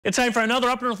It's time for another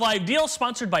Up North Live deal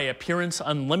sponsored by Appearance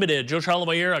Unlimited. Joe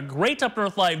Charlevoix here, a great Up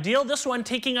North Live deal. This one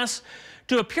taking us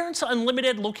to Appearance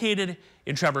Unlimited located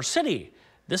in Traverse City.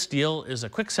 This deal is a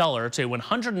quick seller. It's a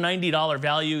 $190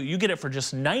 value. You get it for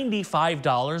just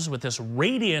 $95 with this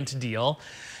Radiant deal.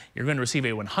 You're going to receive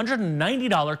a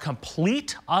 $190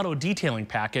 complete auto detailing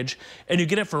package, and you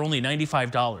get it for only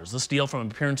 $95. This deal from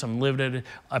Appearance Unlimited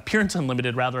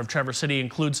of Traverse City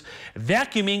includes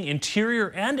vacuuming,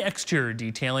 interior and exterior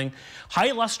detailing,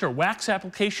 high luster wax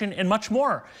application, and much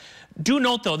more. Do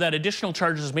note, though, that additional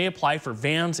charges may apply for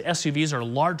vans, SUVs, or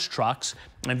large trucks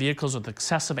and vehicles with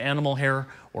excessive animal hair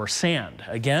or sand.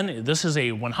 Again, this is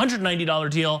a $190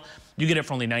 deal. You get it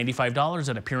for only $95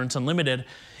 at Appearance Unlimited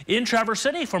in Traverse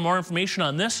City. For more information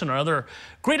on this and our other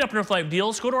great Up North Live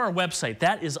deals, go to our website.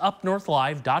 That is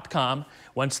upnorthlive.com.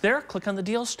 Once there, click on the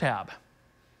Deals tab.